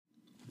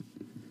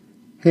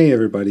Hey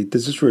everybody,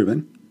 this is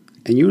Ruben,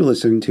 and you're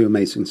listening to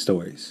Amazing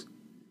Stories.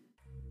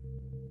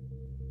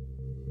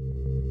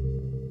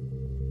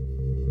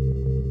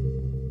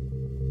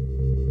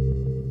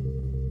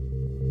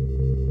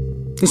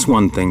 It's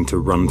one thing to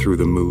run through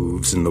the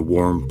moves in the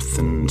warmth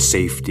and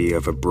safety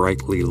of a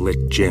brightly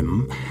lit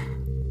gym,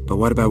 but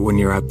what about when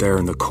you're out there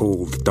in the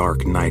cold,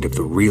 dark night of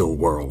the real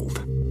world?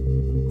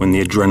 When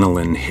the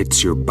adrenaline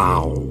hits your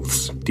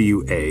bowels, do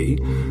you A,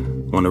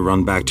 want to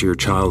run back to your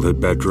childhood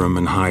bedroom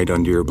and hide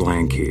under your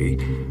blankie,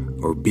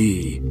 or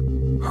B,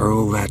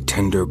 hurl that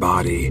tender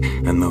body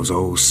and those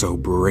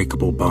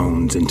oh-so-breakable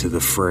bones into the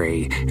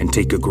fray and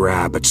take a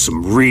grab at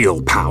some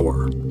real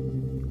power?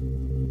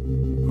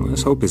 Well,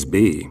 let's hope it's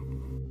B.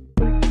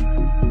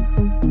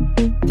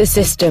 The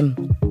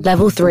System,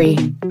 Level 3,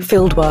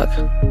 Fieldwork.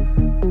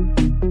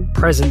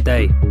 Present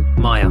day,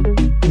 Maya.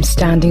 I'm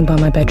standing by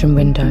my bedroom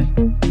window.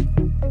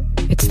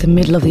 It's the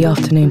middle of the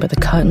afternoon, but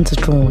the curtains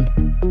are drawn.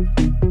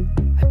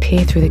 I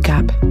peer through the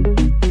gap.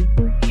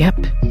 Yep,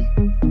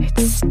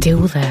 it's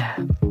still there.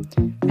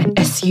 An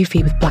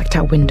SUV with blacked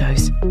out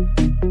windows.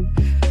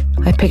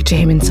 I picture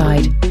him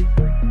inside.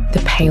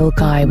 The pale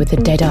guy with the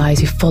dead eyes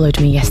who followed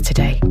me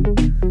yesterday.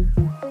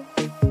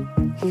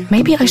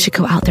 Maybe I should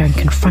go out there and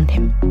confront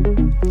him.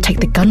 Take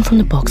the gun from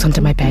the box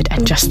under my bed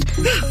and just...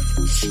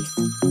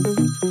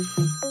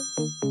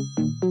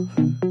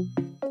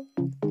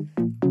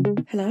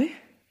 Hello?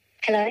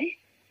 Hello?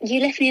 You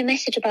left me a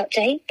message about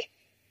Jake?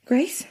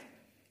 Grace?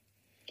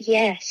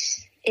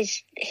 Yes.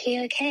 Is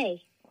he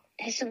okay?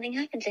 Has something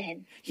happened to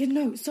him?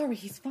 No, sorry,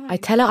 he's fine. I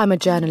tell her I'm a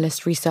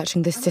journalist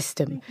researching this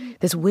system,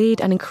 this weird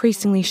and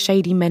increasingly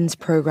shady men's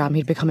program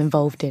he'd become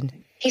involved in.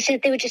 He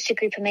said they were just a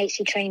group of mates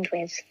he trained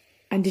with.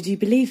 And did you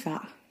believe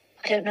that?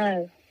 I don't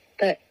know,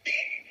 but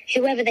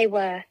whoever they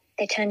were,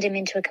 they turned him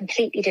into a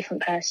completely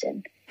different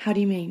person. How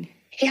do you mean?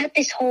 He had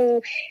this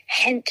whole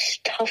hench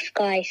tough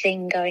guy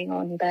thing going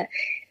on, but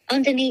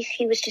underneath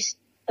he was just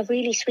a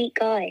really sweet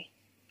guy.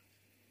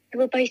 We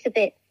were both a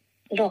bit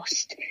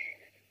lost.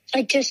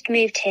 I just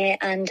moved here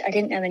and I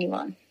didn't know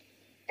anyone.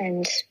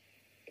 And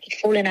he'd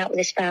fallen out with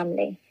his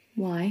family.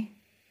 Why?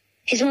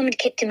 His mum had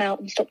kicked him out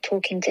and stopped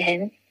talking to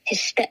him. His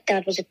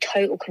stepdad was a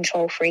total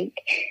control freak.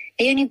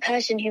 The only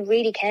person who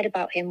really cared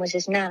about him was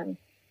his nan.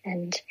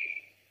 And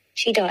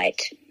she died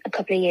a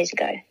couple of years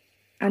ago.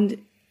 And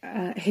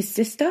his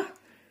sister?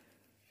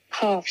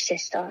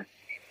 Half-sister.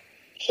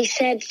 He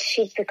said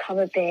she'd become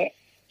a bit...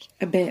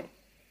 A bit?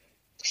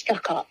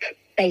 Stuck up,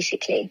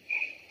 basically.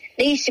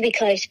 They used to be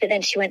close, but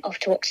then she went off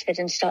to Oxford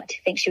and started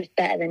to think she was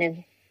better than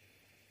him.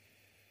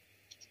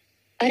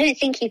 I don't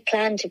think he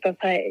planned to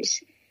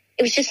propose.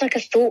 It was just like a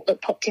thought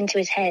that popped into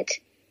his head.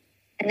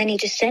 And then he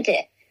just said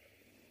it.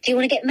 Do you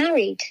want to get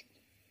married?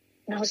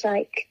 And I was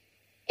like,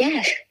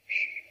 yeah.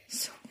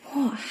 So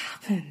what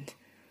happened?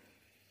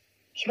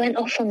 He went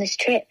off on this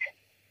trip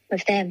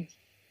with them.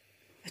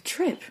 A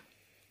trip?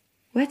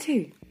 Where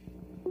to?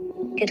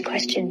 Good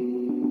question.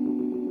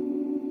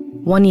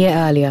 1 year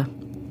earlier,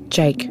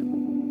 Jake.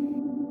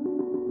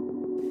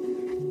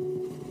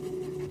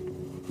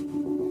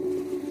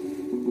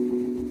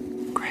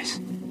 Grace,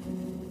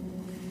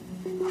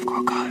 I've got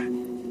to go.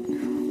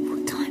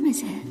 What time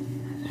is it?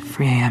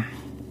 3 a.m.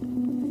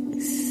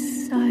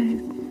 So,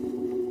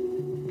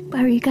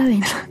 where are you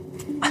going?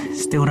 I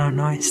still don't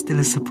know. It's still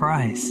a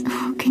surprise.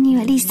 Oh, can you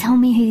at least tell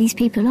me who these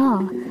people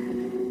are?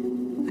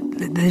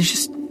 They're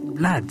just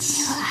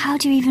lads. How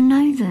do you even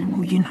know them?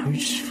 Well,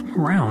 just from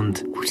around.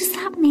 What does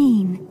that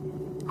mean?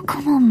 Oh,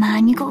 come on,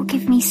 man, you got to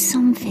give me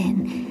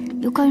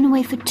something. You're going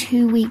away for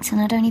 2 weeks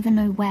and I don't even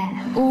know where.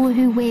 Or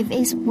who with.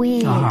 It's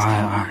weird. All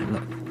right.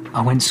 Look,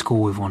 I went to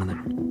school with one of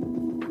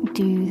them.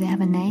 Do they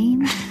have a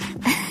name?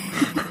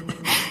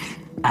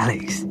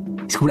 Alex.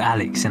 He's called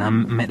Alex, and I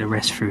met the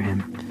rest through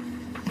him.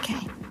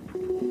 Okay.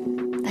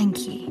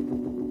 Thank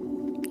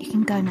you. You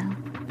can go now.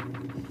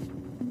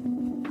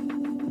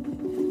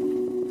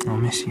 I'll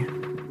miss you.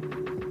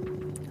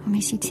 I'll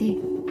miss you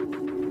too.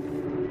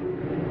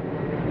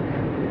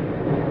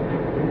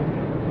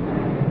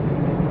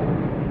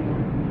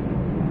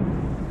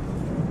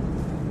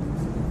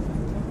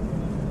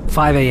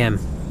 "5 a.m.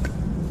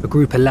 A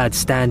group of lads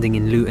standing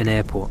in Luton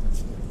Airport.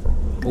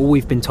 All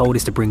we've been told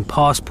is to bring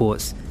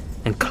passports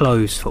and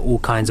clothes for all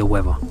kinds of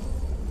weather."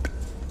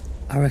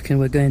 I reckon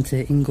we're going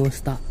to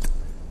Ingolstadt.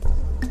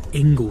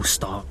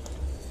 Ingolstadt?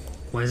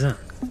 Where's that?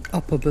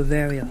 Upper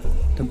Bavaria,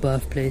 the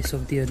birthplace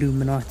of the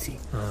Illuminati.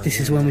 This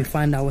is when we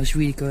find out what's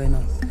really going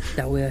on.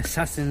 That we're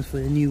assassins for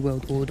the New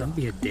World Order. Don't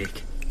be a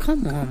dick.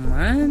 Come on,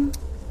 man.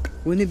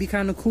 Wouldn't it be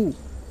kind of cool?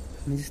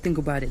 I mean, just think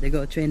about it. They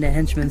got to train their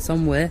henchmen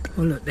somewhere.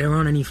 Oh, look, there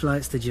aren't any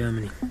flights to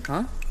Germany.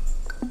 Huh?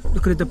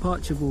 Look at the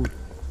departure board.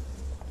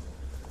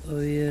 Oh,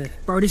 yeah.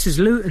 Bro, this is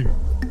Luton.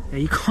 Yeah,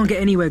 you can't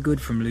get anywhere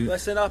good from Luton.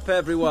 Listen up,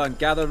 everyone.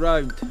 Gather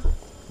round.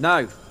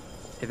 Now,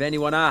 if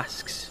anyone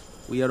asks,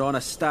 we are on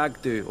a stag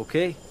do,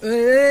 okay?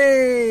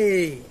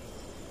 Hey!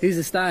 Who's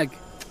the stag?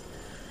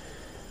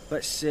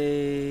 Let's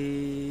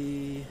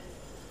say...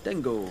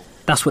 Dingo.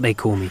 That's what they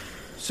call me.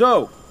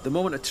 So, the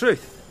moment of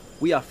truth.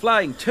 We are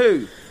flying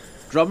to...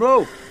 Drum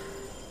roll.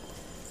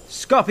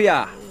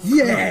 Skopje!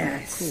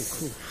 Yes!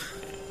 Cool.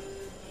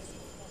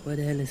 Where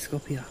the hell is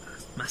Skopje?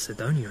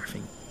 Macedonia, I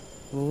think.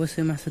 Well, what's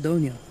in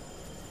Macedonia?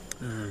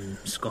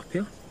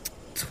 Skopje?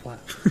 Twat.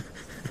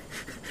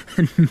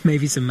 And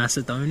maybe some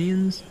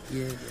Macedonians?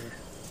 Yeah.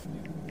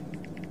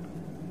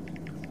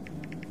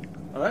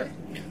 Alright?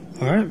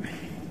 Alright.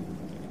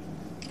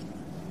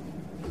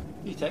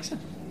 You texting?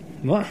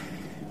 What?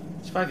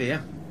 It's 5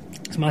 a.m.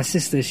 It's my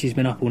sister. She's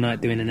been up all night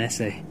doing an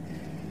essay.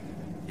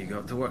 You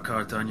got to work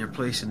hard to earn your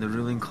place in the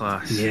ruling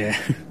class. Yeah.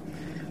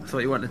 I thought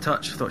you weren't in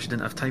touch. I thought she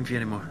didn't have time for you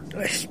anymore.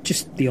 It's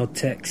just the odd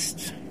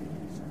text.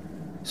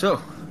 So,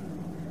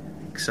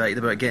 excited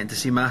about getting to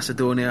see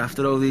Macedonia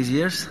after all these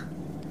years?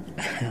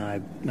 I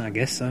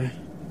guess so.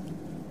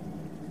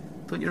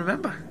 Don't you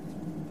remember?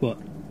 What?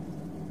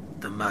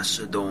 The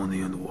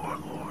Macedonian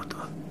warlord.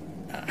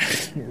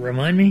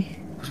 Remind me?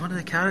 It was one of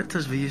the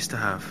characters we used to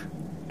have.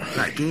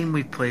 That game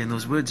we play in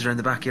those woods around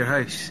the back of your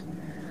house.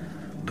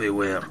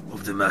 Beware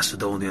of the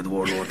Macedonian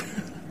warlord.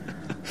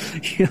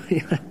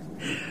 Yeah.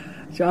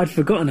 I'd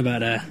forgotten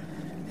about that.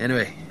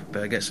 Anyway,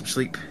 better get some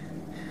sleep.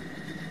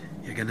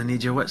 You're gonna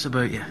need your wits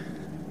about you.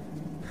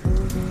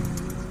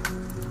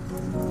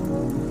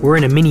 We're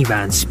in a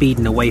minivan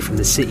speeding away from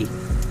the city,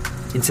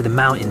 into the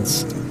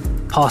mountains,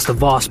 past a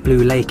vast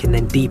blue lake and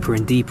then deeper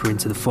and deeper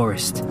into the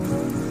forest.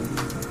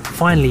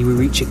 Finally, we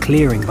reach a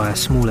clearing by a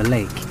smaller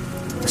lake,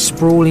 a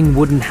sprawling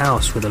wooden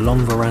house with a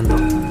long veranda.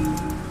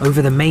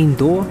 Over the main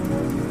door,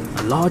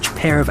 a large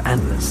pair of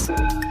antlers.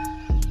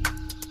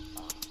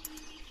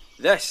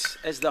 This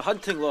is the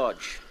hunting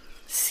lodge.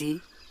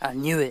 See? I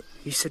knew it.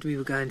 You said we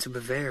were going to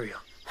Bavaria.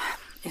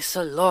 It's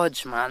a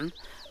lodge, man.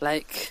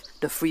 Like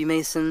the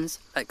Freemasons,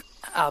 like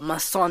a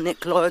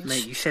Masonic lodge.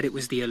 Mate, you said it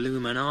was the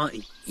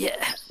Illuminati.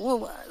 Yeah,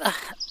 well,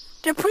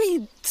 they're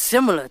pretty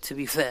similar, to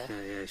be fair.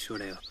 Yeah, sure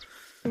they are.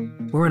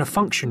 We're in a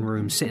function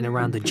room sitting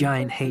around a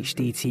giant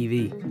HD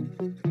TV.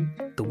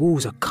 The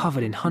walls are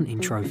covered in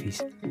hunting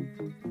trophies.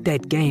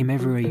 Dead game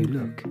everywhere you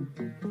look.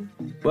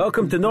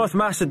 Welcome to North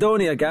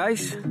Macedonia,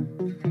 guys.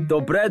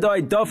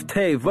 Dobredoj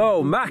dovte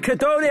vo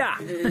Macedonia!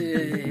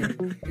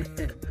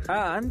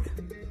 And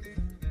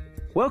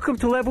welcome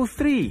to level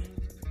 3,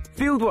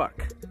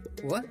 fieldwork.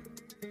 What?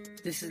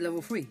 This is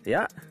level 3?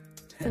 Yeah.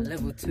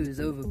 Level 2 is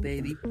over,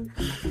 baby.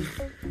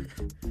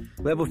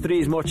 Level 3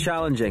 is more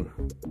challenging.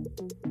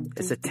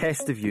 It's a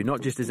test of you,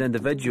 not just as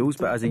individuals,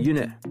 but as a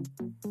unit.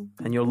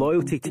 And your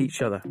loyalty to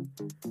each other.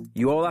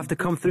 You all have to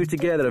come through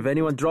together. If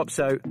anyone drops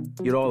out,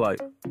 you're all out.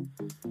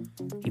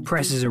 He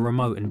presses a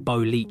remote and Bo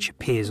Leach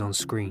appears on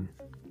screen.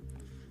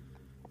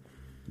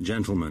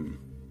 Gentlemen,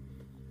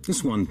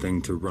 it's one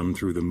thing to run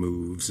through the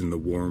moves in the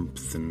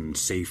warmth and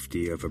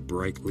safety of a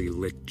brightly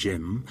lit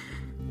gym,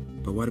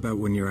 but what about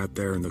when you're out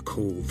there in the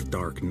cold,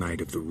 dark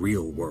night of the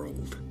real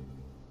world?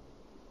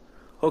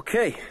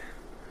 Okay,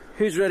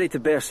 who's ready to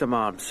bear some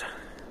arms?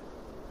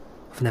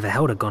 I've never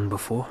held a gun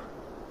before.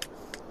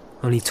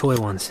 Only toy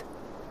ones.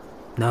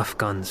 Nerf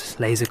guns,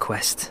 Laser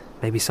Quest,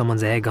 maybe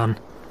someone's air gun.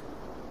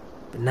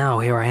 But now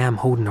here I am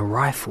holding a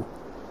rifle.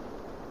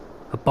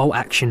 A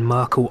bolt-action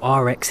Merkel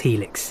RX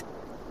Helix.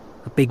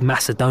 A big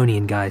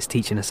Macedonian guy's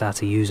teaching us how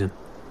to use them.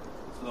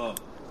 So,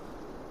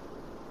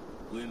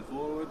 lean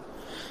forward.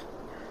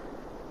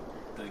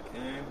 Take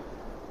aim.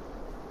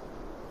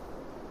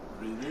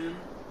 Breathe in.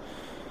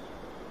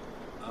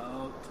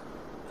 Out.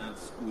 And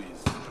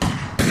squeeze.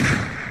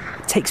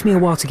 It takes me a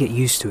while to get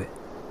used to it.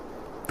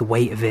 The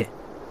weight of it.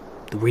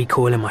 The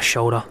recoil in my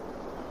shoulder.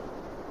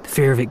 The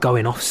fear of it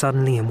going off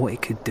suddenly and what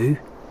it could do.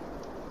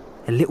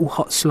 A little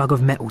hot slug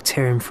of metal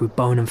tearing through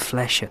bone and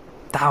flesh at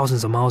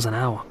thousands of miles an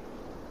hour.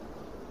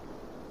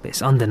 But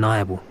it's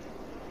undeniable.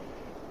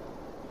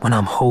 When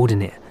I'm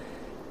holding it,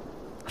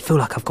 I feel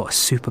like I've got a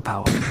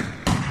superpower.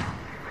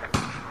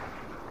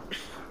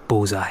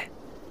 Bullseye.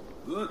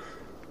 Good.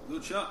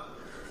 Good shot.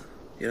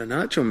 You're a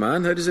natural,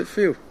 man. How does it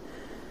feel?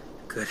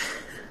 Good.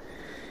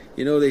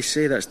 You know, they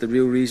say that's the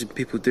real reason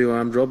people do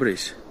armed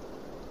robberies.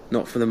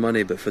 Not for the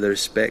money, but for the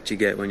respect you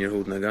get when you're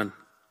holding a gun.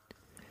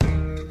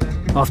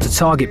 After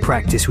target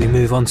practice, we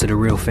move on to the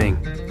real thing.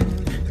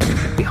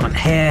 We hunt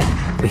hare,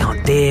 we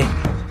hunt deer,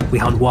 we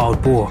hunt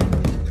wild boar.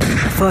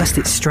 At first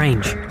it's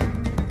strange.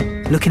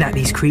 Looking at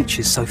these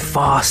creatures so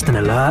fast and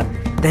alert,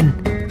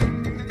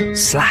 then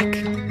slack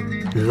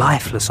and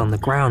lifeless on the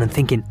ground and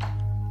thinking,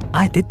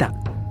 I did that.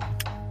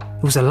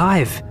 It was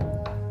alive.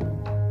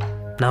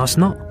 Now it's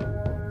not.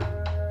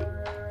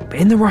 But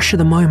in the rush of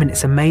the moment,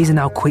 it's amazing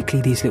how quickly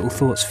these little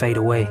thoughts fade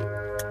away. Actually,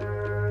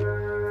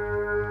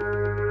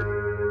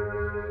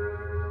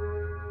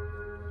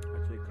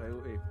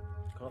 Coyote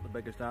caught the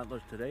biggest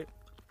antlers today.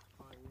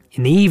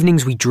 In the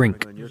evenings we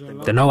drink.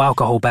 The no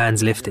alcohol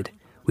ban's lifted.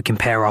 We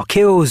compare our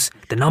kills,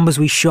 the numbers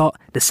we shot,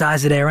 the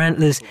size of their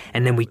antlers,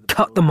 and then we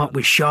cut them up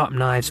with sharp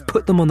knives,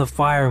 put them on the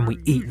fire and we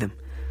eat them.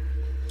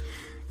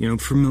 You know,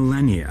 for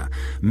millennia,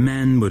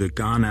 men would have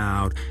gone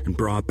out and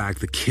brought back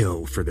the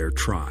kill for their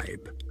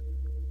tribe.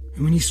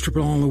 And when you strip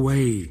it all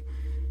away,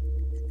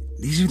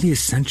 these are the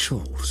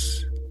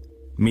essentials.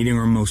 Meeting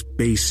our most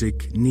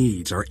basic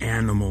needs, our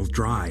animal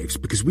drives,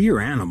 because we are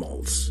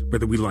animals,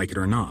 whether we like it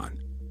or not.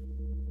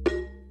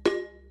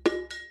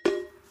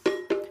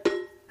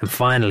 And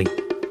finally,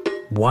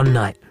 one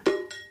night,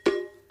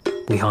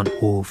 we hunt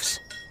wolves.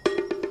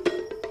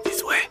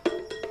 This way.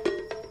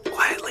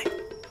 Quietly.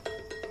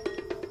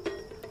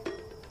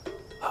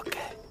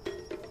 Okay.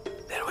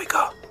 There we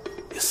go.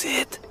 You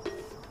see it?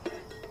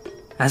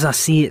 As I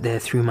see it there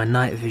through my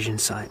night vision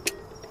sight,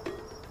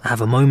 I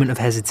have a moment of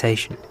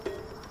hesitation.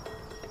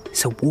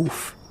 It's a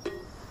wolf.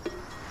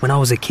 When I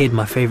was a kid,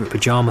 my favourite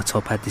pyjama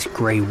top had this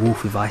grey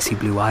wolf with icy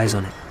blue eyes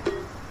on it.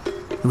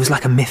 It was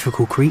like a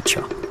mythical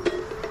creature.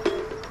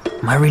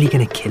 Am I really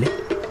going to kill it?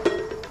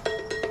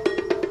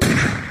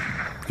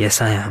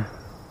 Yes, I am.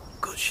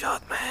 Good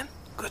shot, man.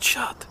 Good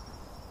shot.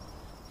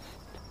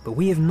 But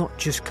we have not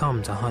just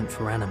come to hunt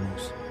for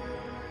animals.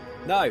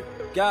 Now,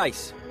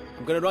 guys,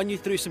 I'm going to run you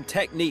through some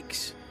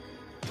techniques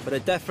for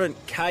a different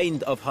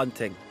kind of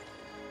hunting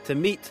to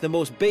meet the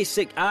most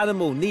basic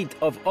animal need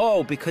of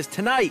all, because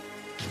tonight,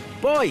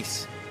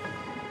 boys,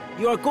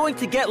 you are going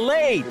to get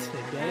laid.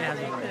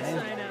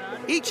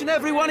 Each and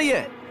every one of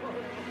you.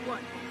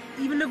 What?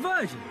 Even the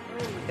virgin?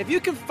 If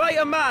you can fight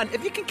a man,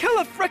 if you can kill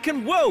a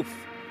frickin' wolf,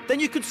 then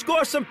you can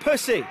score some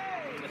pussy.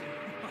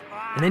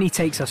 And then he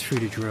takes us through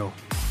the drill.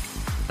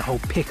 The whole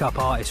pick-up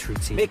artist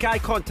routine. Make eye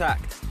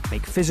contact.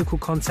 Make physical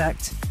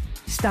contact.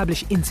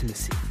 Establish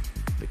intimacy.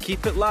 But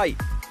keep it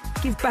light.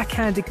 Give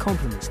backhanded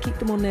compliments. Keep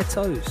them on their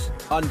toes.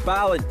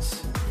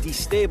 Unbalance.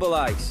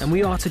 Destabilise. And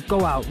we are to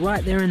go out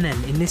right there and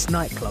then in this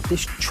nightclub,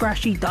 this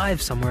trashy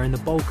dive somewhere in the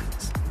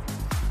Balkans.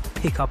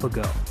 Pick up a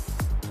girl.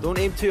 Don't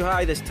aim too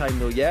high this time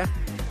though, yeah?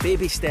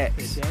 Baby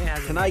steps.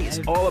 Tonight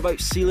it's all about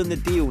sealing the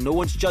deal. No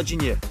one's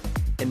judging you.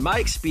 In my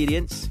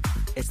experience,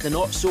 it's the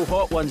not so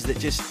hot ones that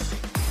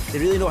they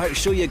really know how to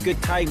show you a good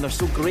time. They're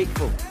so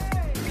grateful.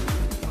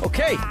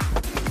 Okay,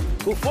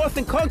 go forth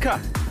and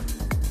conquer.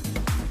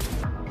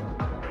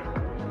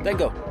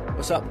 Dingo,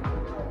 what's up?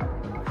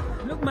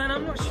 Look, man,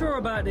 I'm not sure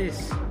about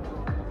this.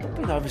 Don't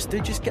be nervous,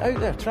 dude. Just get out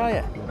there, try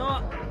it. No,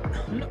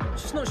 I'm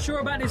just not sure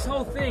about this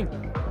whole thing.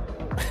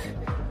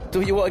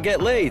 Do you want to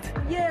get laid?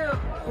 Yeah,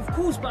 of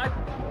course, but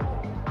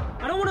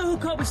I don't want to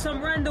hook up with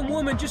some random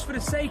woman just for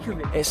the sake of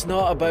it. It's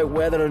not about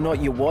whether or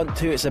not you want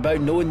to, it's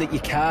about knowing that you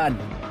can.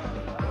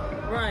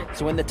 Right.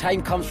 So when the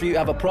time comes for you to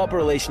have a proper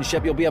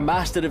relationship, you'll be a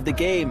master of the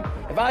game.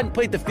 If I hadn't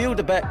played the field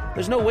a bit,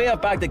 there's no way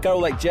I've bagged a girl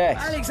like Jess.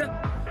 Alex,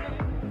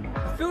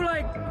 I feel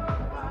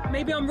like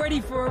maybe I'm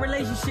ready for a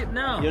relationship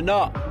now. You're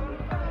not.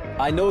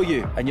 I know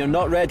you, and you're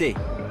not ready.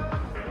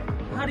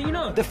 How do you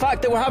know? The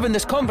fact that we're having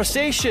this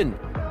conversation.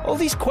 All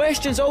these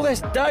questions, all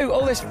this doubt,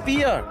 all this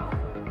fear.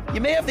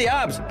 You may have the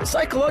abs, but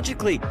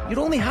psychologically, you're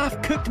only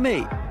half cooked,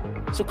 mate.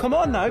 So come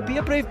on now, be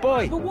a brave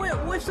boy. But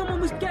what if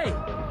someone was gay?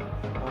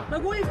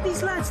 Like, what if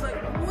these lads,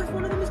 what if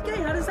one of them is gay?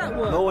 How does that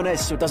work? No one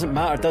is, so it doesn't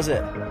matter, does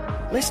it?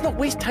 Let's not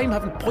waste time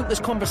having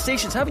pointless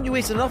conversations. Haven't you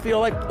wasted enough of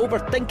your life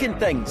overthinking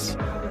things?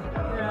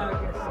 Yeah,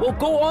 I guess. Well,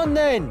 go on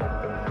then.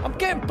 I'm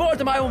getting bored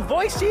of my own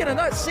voice here, and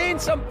that's saying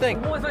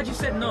something. What if I just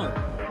said no?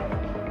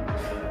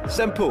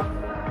 Simple.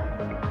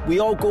 We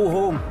all go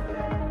home.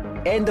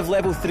 End of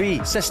level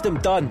 3. System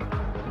done.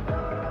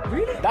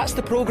 Really? That's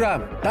the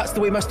programme. That's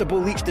the way Mr. Bo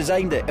Leach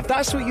designed it. If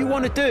that's what you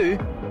want to do,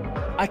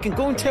 I can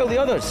go and tell the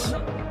others.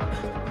 No.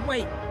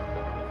 Wait.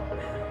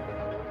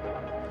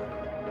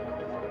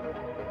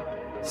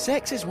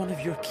 Sex is one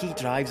of your key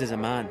drives as a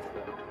man.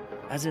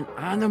 As an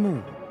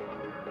animal.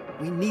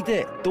 We need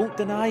it. Don't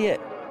deny it.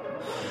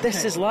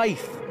 This is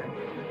life.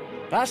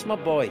 That's my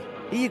boy.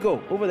 Here you go.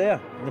 Over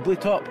there. In the blue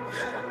top.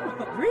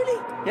 Really?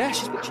 Yeah,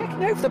 she's been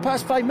checking out for the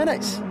past 5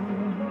 minutes.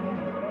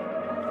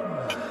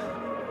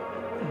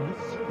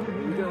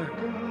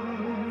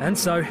 And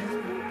so,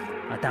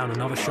 I down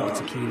another shot of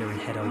tequila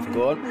and head over.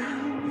 Go on.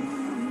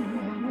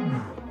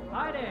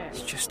 Hi there.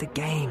 It's just a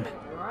game.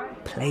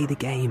 Play the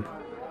game.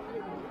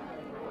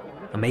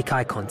 I make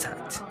eye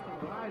contact.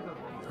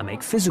 I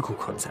make physical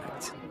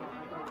contact.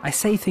 I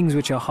say things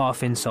which are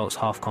half insults,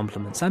 half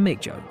compliments. I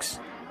make jokes.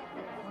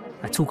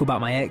 I talk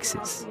about my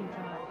exes.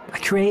 I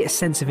create a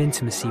sense of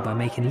intimacy by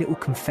making little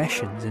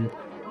confessions, and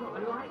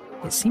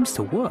it seems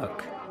to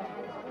work.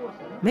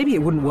 Maybe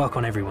it wouldn't work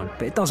on everyone,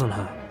 but it does on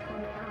her.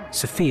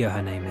 Sophia,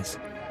 her name is.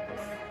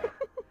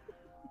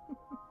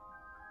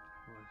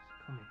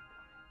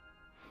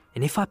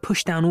 And if I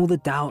push down all the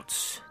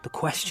doubts, the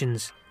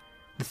questions,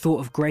 the thought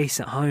of Grace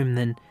at home,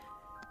 then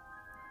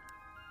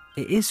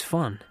it is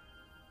fun.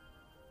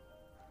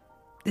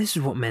 This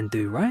is what men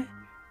do, right?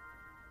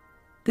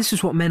 This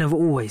is what men have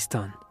always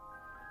done.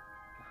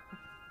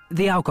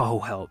 The alcohol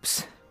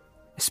helps,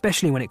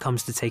 especially when it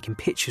comes to taking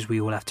pictures we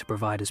all have to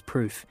provide as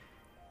proof.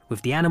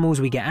 With the animals,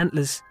 we get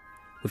antlers.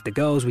 With the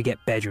girls, we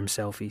get bedroom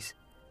selfies.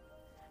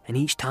 And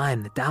each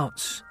time, the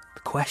doubts,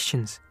 the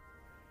questions,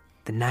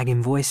 the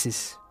nagging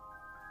voices,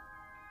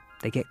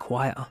 they get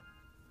quieter.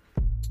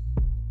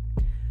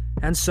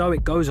 And so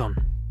it goes on.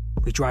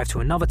 We drive to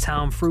another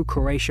town, through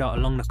Croatia,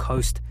 along the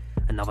coast,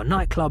 another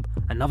nightclub,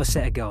 another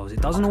set of girls.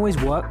 It doesn't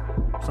always work.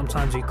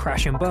 Sometimes we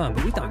crash and burn,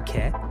 but we don't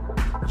care.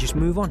 We just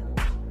move on.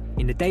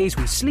 In the days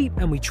we sleep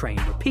and we train.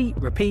 Repeat,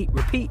 repeat,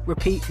 repeat,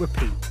 repeat,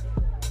 repeat.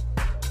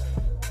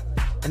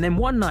 And then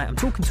one night I'm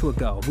talking to a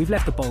girl. We've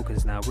left the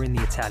Balkans now, we're in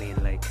the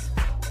Italian lakes.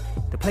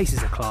 The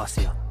places are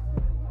classier.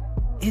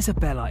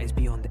 Isabella is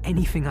beyond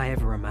anything I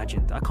ever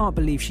imagined. I can't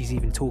believe she's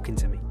even talking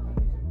to me.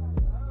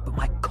 But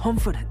my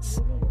confidence,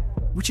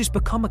 which has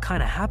become a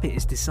kind of habit,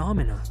 is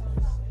disarming her.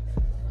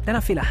 Then I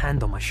feel a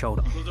hand on my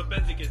shoulder.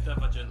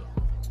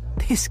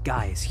 This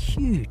guy is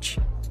huge.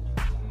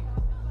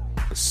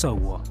 But so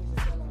what?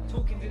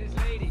 Talking to this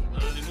lady.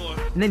 Not anymore.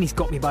 And then he's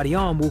got me by the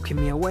arm, walking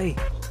me away.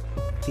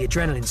 The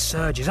adrenaline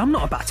surges. I'm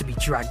not about to be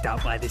dragged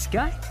out by this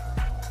guy.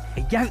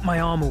 I yank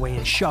my arm away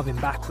and shove him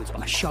backwards,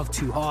 but I shove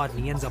too hard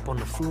and he ends up on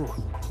the floor.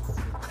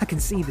 I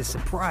can see the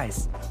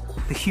surprise,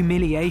 the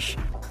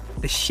humiliation,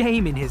 the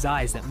shame in his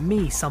eyes that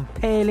me, some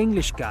pale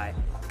English guy,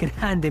 can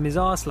hand him his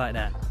arse like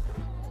that.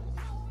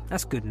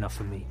 That's good enough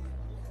for me.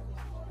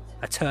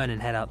 I turn and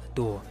head out the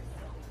door,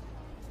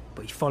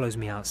 but he follows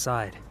me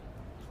outside.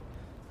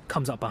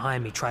 Comes up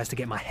behind me, tries to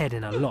get my head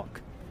in a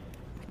lock.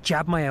 I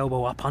jab my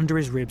elbow up under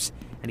his ribs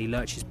and he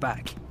lurches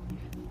back,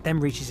 then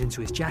reaches into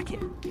his jacket.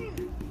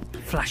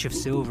 Flash of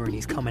silver and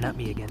he's coming at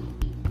me again.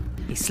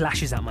 He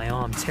slashes at my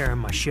arm, tearing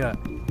my shirt.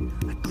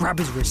 I grab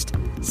his wrist,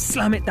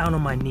 slam it down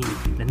on my knee,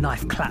 and the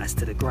knife clatters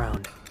to the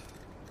ground.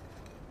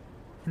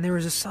 And there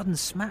is a sudden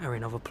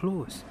smattering of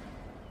applause.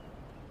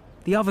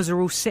 The others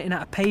are all sitting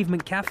at a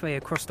pavement cafe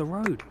across the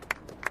road.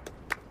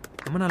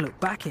 And when I look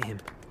back at him,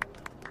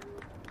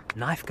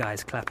 Knife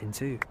Guy's clapping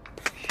too.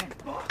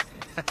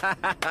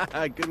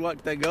 Good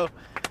work, Dingo.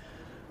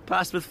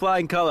 Passed with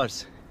flying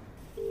colours.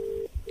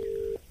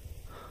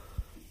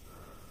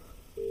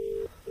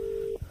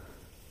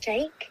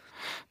 Jake?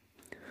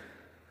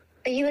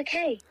 Are you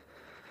okay?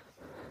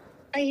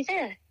 Are you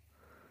there?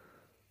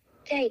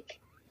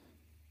 Jake?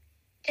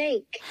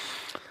 Jake?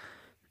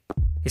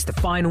 It's the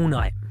final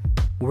night.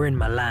 We're in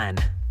Milan.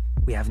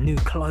 We have new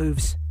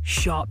clothes,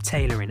 sharp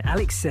tailoring.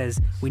 Alex says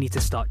we need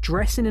to start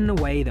dressing in a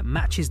way that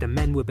matches the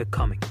men we're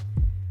becoming.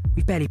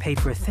 We've barely paid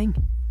for a thing.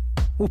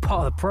 All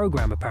part of the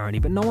programme apparently,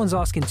 but no one's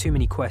asking too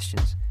many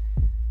questions.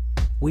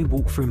 We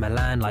walk through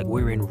Milan like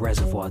we're in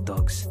Reservoir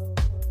Dogs.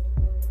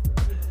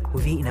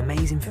 We've eaten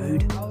amazing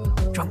food,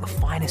 drunk the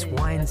finest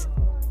wines,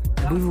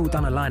 and we've all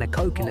done a line of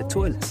coke in the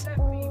toilets.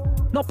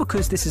 Not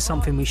because this is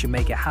something we should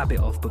make a habit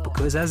of, but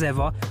because, as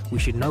ever, we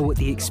should know what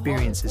the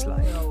experience is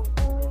like.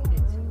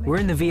 We're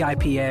in the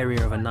VIP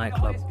area of a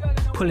nightclub.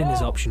 Pulling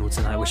is optional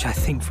tonight, which I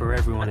think for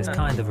everyone is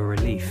kind of a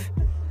relief.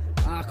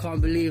 I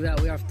can't believe that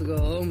we have to go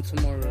home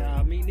tomorrow.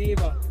 Yeah, me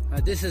neither.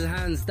 This is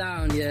hands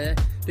down, yeah.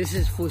 This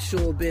has for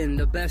sure been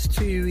the best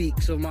 2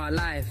 weeks of my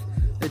life.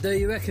 Don't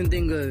you reckon,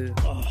 Dingo?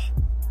 Oh,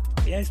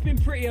 yeah, it's been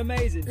pretty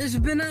amazing. It's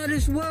been out of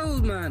this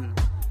world, man.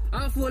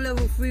 I thought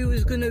level 3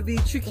 was gonna be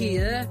tricky,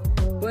 yeah?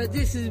 But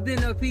this has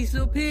been a piece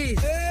of piece.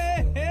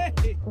 Hey.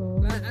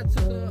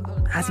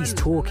 As he's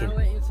talking,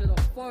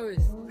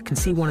 I can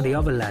see one of the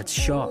other lads,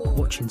 Shark,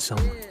 watching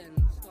someone.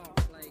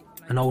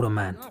 An older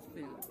man.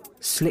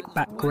 Slick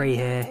back grey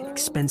hair,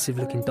 expensive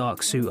looking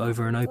dark suit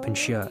over an open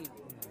shirt.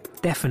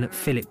 Definite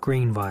Philip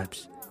Green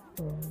vibes.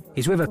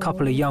 He's with a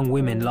couple of young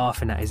women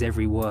laughing at his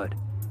every word.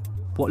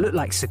 What look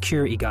like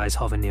security guys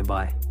hover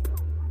nearby.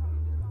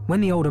 When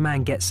the older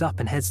man gets up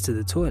and heads to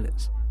the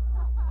toilets,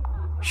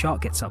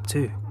 Shark gets up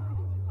too.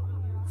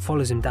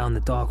 Follows him down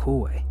the dark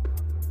hallway.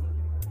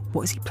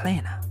 What is he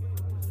playing at?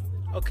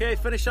 Okay,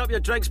 finish up your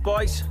drinks,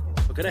 boys.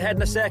 We're gonna head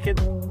in a second.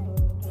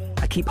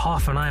 I keep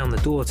half an eye on the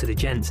door to the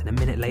gents, and a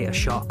minute later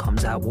Shark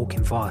comes out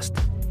walking fast.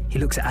 He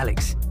looks at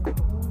Alex,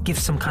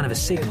 gives some kind of a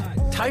signal.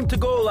 Time to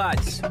go,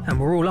 lads. And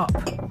we're all up,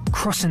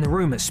 crossing the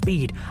room at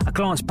speed. I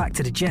glance back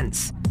to the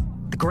gents.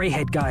 The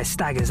grey-haired guy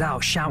staggers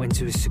out, shouting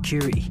to his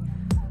security.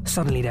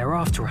 Suddenly they're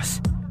after us,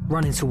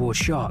 running towards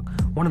Shark.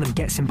 One of them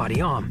gets him by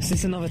the arm. Is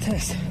this another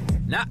test?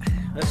 Nah,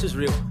 this is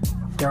real.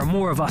 There are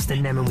more of us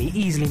than them, and we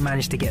easily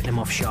manage to get them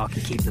off Shark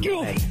and keep them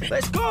at bay.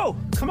 Let's go!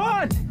 Come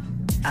on!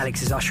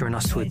 Alex is ushering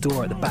us to a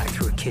door at the back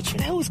through a kitchen. What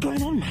the hell's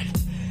going on, man?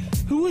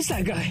 Who was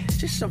that guy?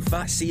 Just some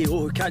fat CEO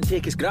who can't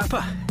take his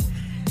grappa.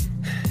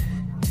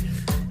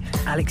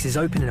 Alex is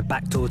opening a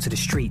back door to the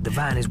street. The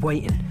van is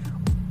waiting.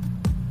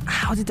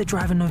 How did the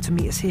driver know to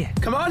meet us here?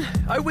 Come on,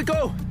 out we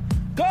go!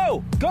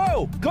 Go!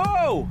 Go!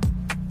 Go!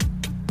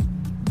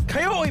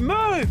 Coyote,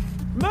 move!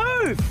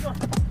 Move!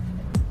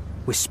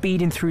 We're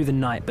speeding through the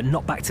night, but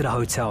not back to the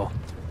hotel.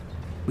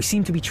 We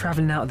seem to be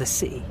travelling out of the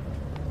city.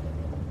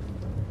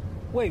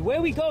 Wait, where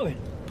are we going?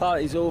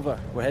 Party's over.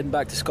 We're heading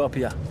back to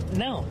Skopje.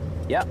 Now?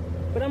 Yeah.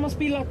 But that must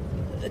be like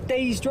a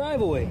day's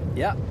drive away.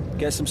 Yeah,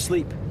 get some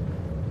sleep.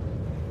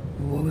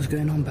 What was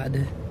going on back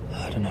there?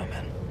 I don't know,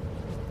 man.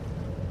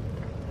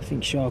 I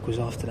think Shark was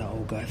after that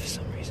old guy for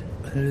some reason.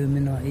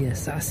 Illuminati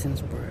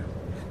assassins, bro.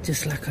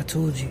 Just like I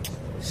told you.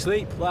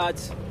 Sleep,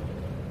 lads.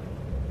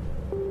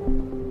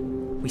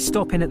 We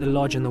stop in at the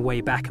lodge on the way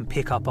back and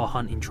pick up our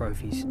hunting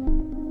trophies.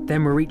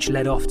 Then we're each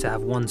led off to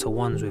have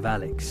one-to-ones with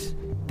Alex.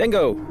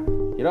 Dingo,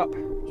 you're up.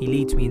 He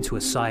leads me into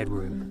a side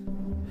room.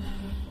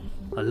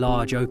 A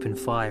large open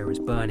fire is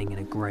burning in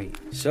a grate.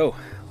 So,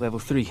 level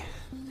 3.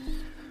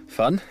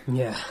 Fun?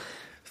 Yeah.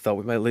 Thought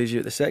we might lose you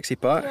at the sexy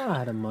part. I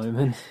had a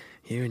moment.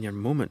 You and your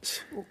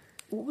moments.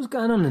 What was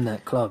going on in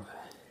that club?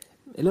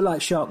 It looked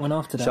like Shark went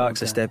after that.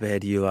 Shark's a step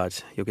ahead of you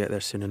lads. You'll get there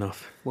soon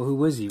enough. Well, who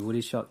was he? What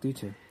did Shark do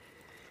to him?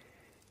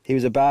 He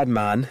was a bad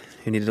man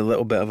who needed a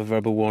little bit of a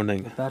verbal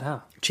warning. Bad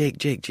how?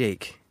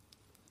 Jake.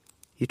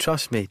 You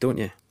trust me, don't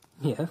you?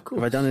 Yeah, of course.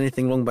 Have I done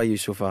anything wrong by you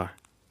so far?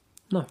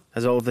 No.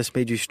 Has all of this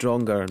made you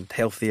stronger and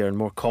healthier and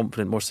more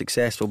confident, more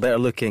successful, better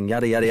looking,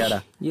 yada yada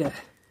yada? Yeah.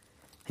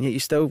 And yet you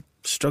still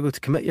struggle to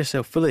commit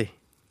yourself fully?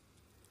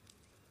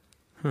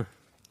 You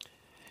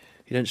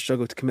didn't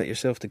struggle to commit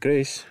yourself to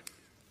Grace.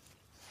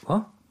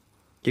 What?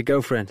 Your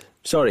girlfriend.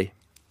 Sorry.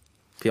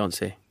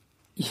 Fiancé.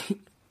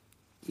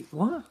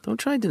 What? Don't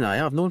try and deny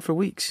it. I've known for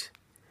weeks.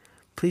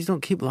 Please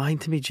don't keep lying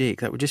to me,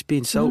 Jake. That would just be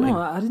insulting. No,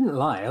 I didn't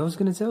lie. I was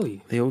going to tell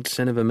you. The old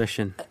sin of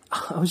omission.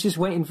 I was just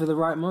waiting for the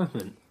right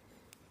moment.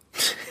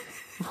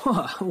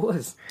 What? I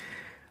was.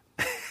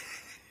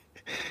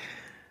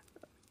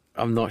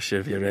 I'm not sure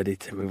if you're ready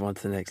to move on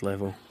to the next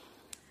level.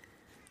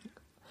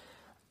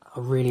 I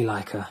really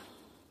like her.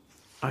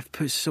 I've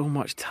put so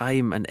much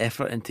time and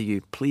effort into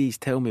you. Please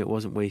tell me it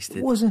wasn't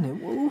wasted. Wasn't it?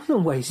 It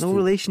wasn't wasted. No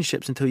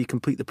relationships until you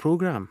complete the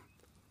programme.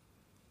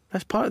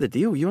 That's part of the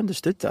deal. You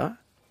understood that.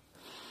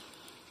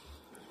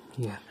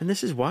 Yeah. And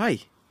this is why.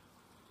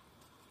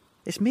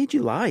 It's made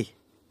you lie.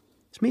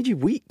 It's made you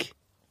weak.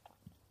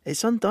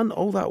 It's undone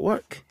all that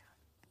work.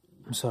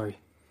 I'm sorry.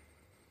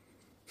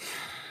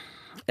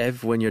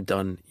 If, when you're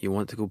done, you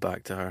want to go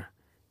back to her,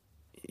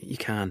 you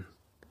can.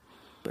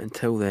 But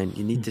until then,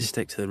 you need to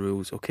stick to the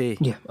rules, okay?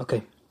 Yeah,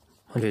 okay.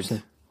 100%.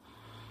 Good.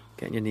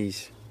 Get on your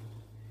knees.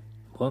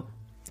 What?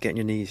 Get on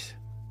your knees.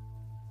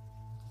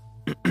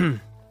 And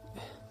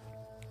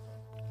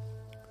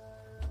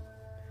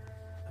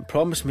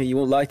promise me you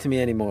won't lie to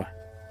me anymore.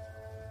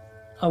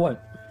 I won't.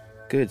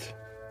 Good.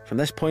 From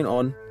this point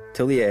on,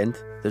 till the end,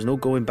 there's no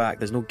going back,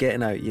 there's no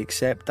getting out. You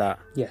accept that.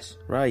 Yes.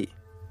 Right.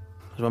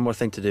 There's one more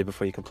thing to do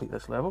before you complete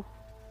this level.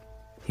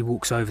 He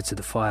walks over to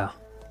the fire.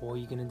 What are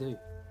you going to do?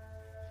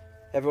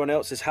 Everyone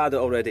else has had it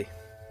already.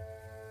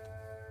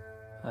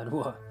 And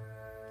what?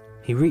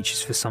 He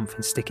reaches for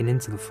something sticking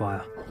into the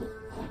fire.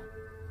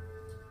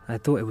 I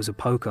thought it was a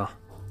poker.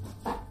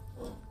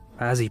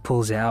 As he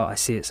pulls it out, I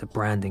see it's a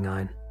branding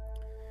iron.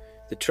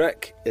 The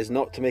trick is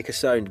not to make a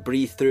sound.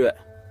 Breathe through it.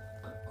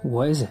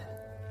 What is it?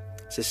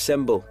 It's a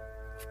symbol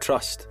of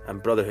trust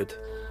and brotherhood.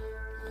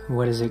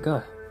 Where does it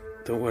go?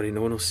 Don't worry,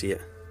 no one will see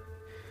it.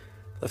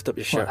 Lift up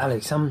your shirt. Well,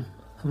 Alex, I'm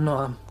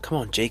not... Come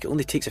on, Jake, it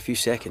only takes a few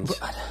seconds.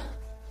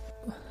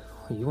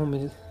 You want me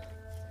to...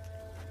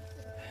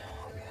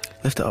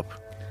 Lift it up.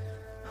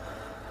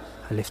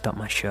 I lift up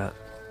my shirt.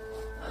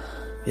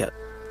 Yeah,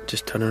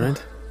 just turn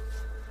around.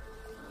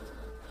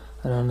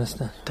 I don't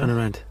understand. Turn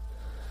around.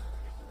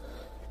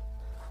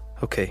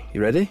 Okay,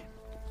 you ready?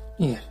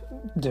 Yeah,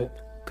 do it.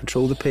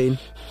 Control the pain.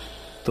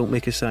 Don't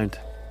make a sound.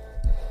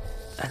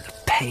 And the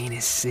pain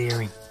is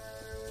searing.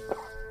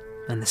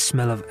 And the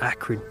smell of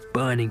acrid,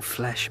 burning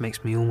flesh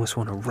makes me almost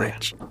want to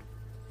retch.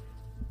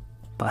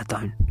 But I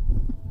don't.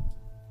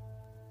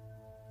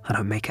 I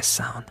don't make a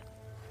sound.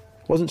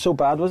 Wasn't so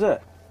bad, was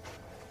it?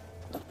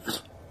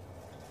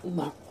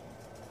 No.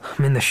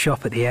 I'm in the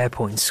shop at the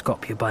airport in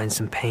Skopje buying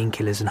some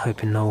painkillers and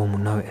hoping no one will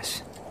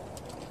notice.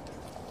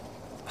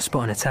 I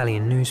spot an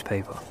Italian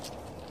newspaper.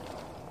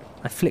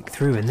 I flick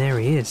through and there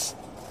he is.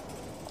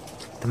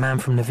 The man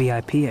from the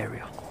VIP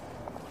area.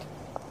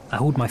 I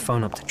hold my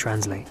phone up to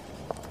translate.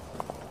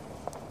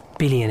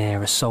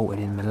 Billionaire assaulted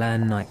in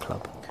Milan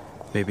nightclub.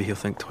 Maybe he'll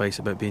think twice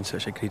about being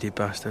such a greedy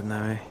bastard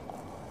now, eh?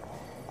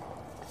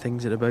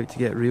 Things are about to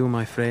get real,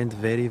 my friend.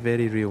 Very,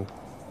 very real.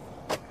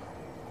 Have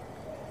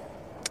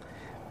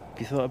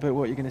you thought about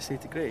what you're going to say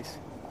to Grace?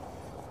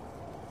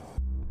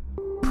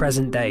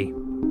 Present day.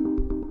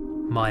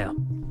 Maya.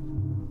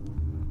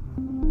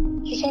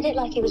 He said it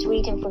like he was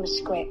reading from a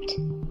script.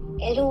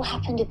 It all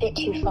happened a bit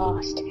too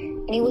fast,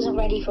 and he wasn't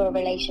ready for a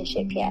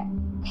relationship yet.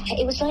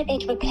 It was like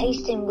they'd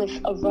replaced him with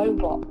a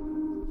robot.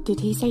 Did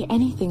he say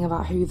anything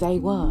about who they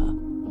were?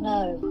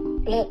 No.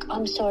 Look,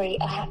 I'm sorry,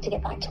 I have to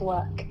get back to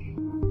work.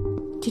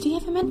 Did he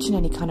ever mention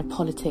any kind of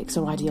politics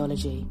or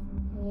ideology?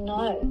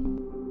 No.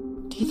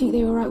 Do you think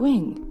they were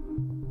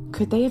right-wing?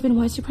 Could they have been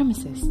white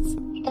supremacists?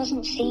 It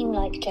doesn't seem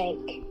like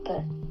Jake,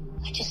 but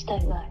I just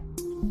don't know.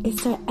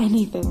 Is there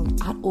anything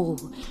at all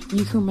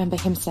you can remember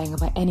him saying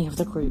about any of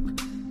the group?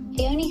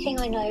 The only thing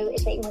I know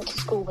is that he went to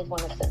school with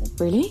one of them.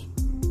 Really?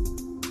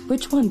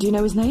 Which one? Do you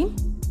know his name?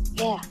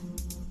 Yeah.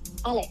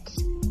 Alex.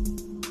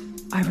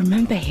 I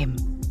remember him.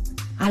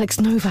 Alex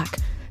Novak.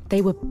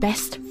 They were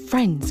best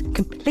friends,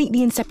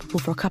 completely inseparable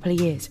for a couple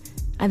of years.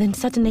 And then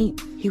suddenly,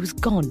 he was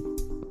gone.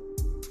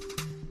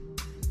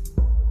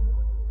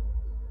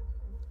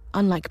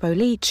 Unlike Bo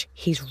Leach,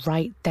 he's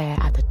right there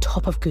at the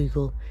top of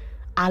Google.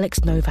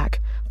 Alex Novak,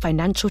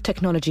 financial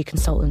technology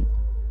consultant.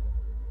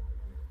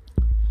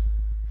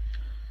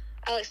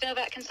 Alex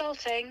Novak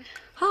Consulting.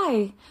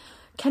 Hi.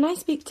 Can I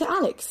speak to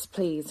Alex,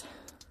 please?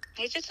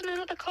 He's just on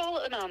another call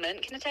at the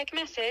moment. Can I take a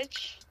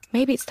message?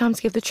 Maybe it's time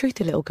to give the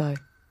truth a little go.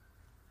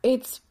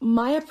 It's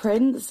Maya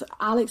Prince.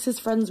 Alex is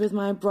friends with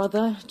my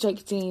brother,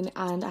 Jake Dean,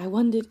 and I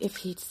wondered if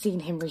he'd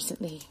seen him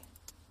recently.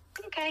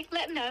 Okay,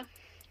 let him know.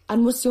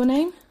 And what's your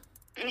name?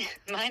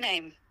 My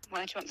name?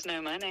 Why do you want to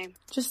know my name?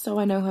 Just so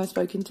I know who I've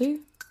spoken to.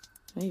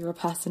 You're a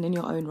person in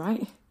your own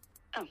right.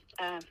 Oh,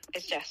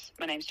 it's Jess.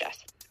 My name's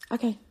Jess.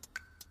 Okay.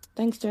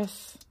 Thanks,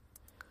 Jess.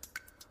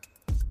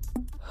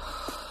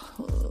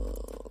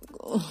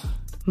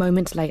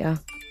 Moments later,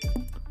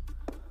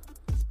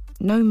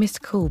 no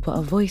missed call, but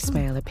a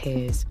voicemail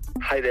appears.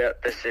 Hi there,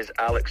 this is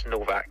Alex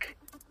Novak.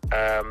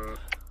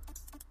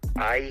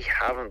 I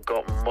haven't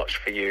got much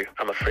for you,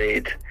 I'm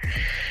afraid.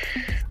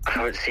 I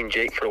haven't seen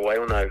Jake for a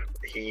while now.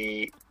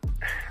 He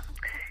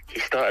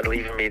started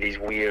leaving me these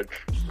weird,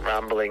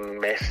 rambling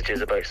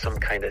messages about some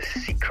kind of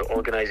secret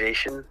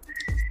organisation.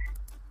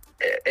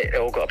 It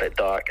all got a bit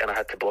dark, and I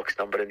had to block his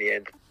number in the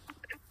end.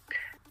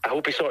 I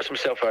hope he sorts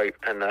himself out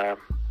and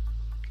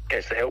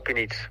gets the help he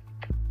needs.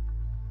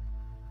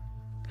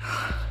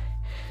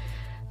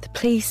 The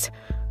police,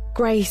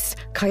 Grace,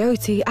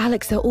 Coyote,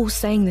 Alex, they're all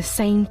saying the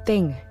same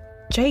thing.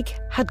 Jake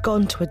had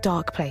gone to a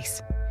dark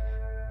place.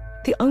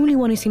 The only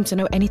one who seems to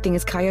know anything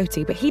is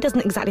Coyote, but he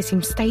doesn't exactly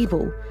seem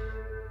stable.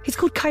 He's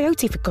called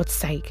Coyote, for God's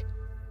sake.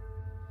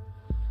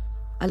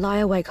 I lie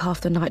awake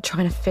half the night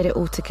trying to fit it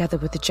all together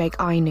with the Jake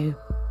I knew.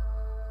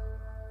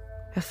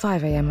 At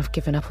 5 a.m, I've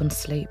given up on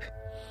sleep.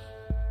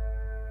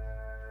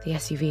 The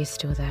SUV is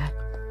still there.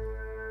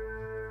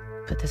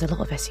 But there's a lot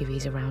of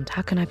SUVs around.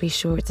 How can I be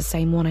sure it's the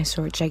same one I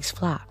saw at Jake's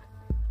flat?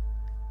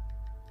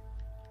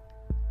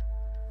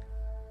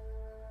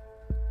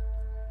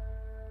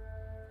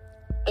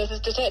 This is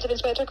Detective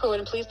Inspector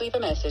Cohen. Please leave a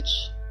message.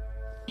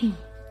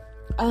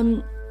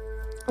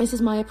 This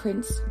is Maya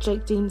Prince,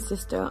 Jake Dean's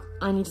sister.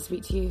 I need to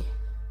speak to you.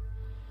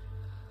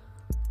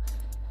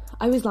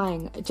 I was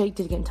lying. Jake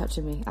did get in touch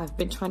with me. I've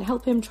been trying to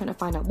help him, trying to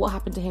find out what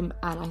happened to him,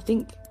 and I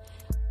think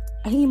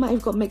he might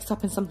have got mixed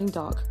up in something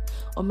dark.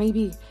 Or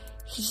maybe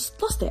he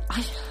just lost it.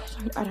 I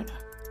don't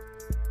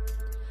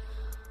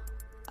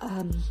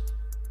know.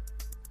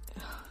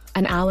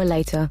 An hour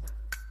later,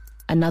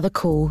 another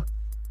call,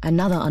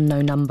 another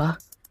unknown number.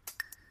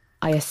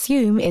 I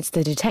assume it's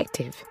the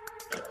detective.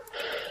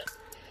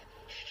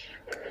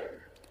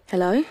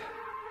 Hello?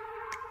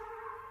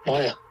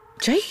 Maya.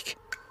 Jake?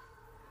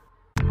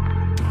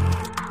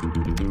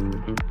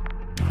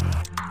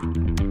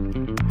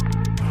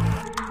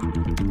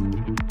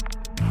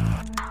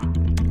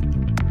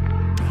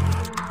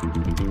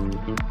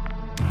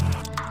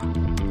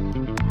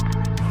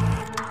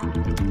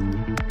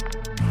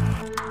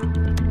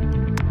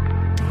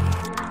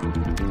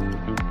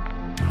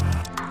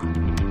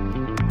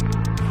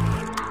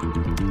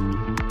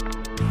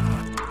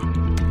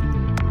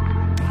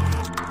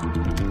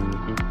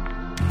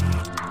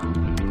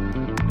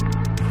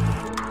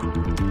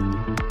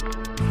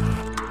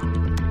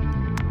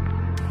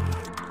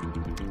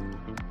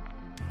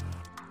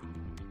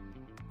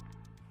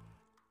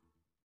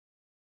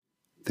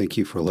 Thank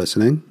you for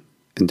listening,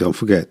 and don't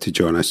forget to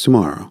join us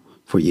tomorrow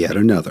for yet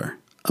another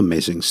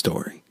amazing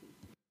story.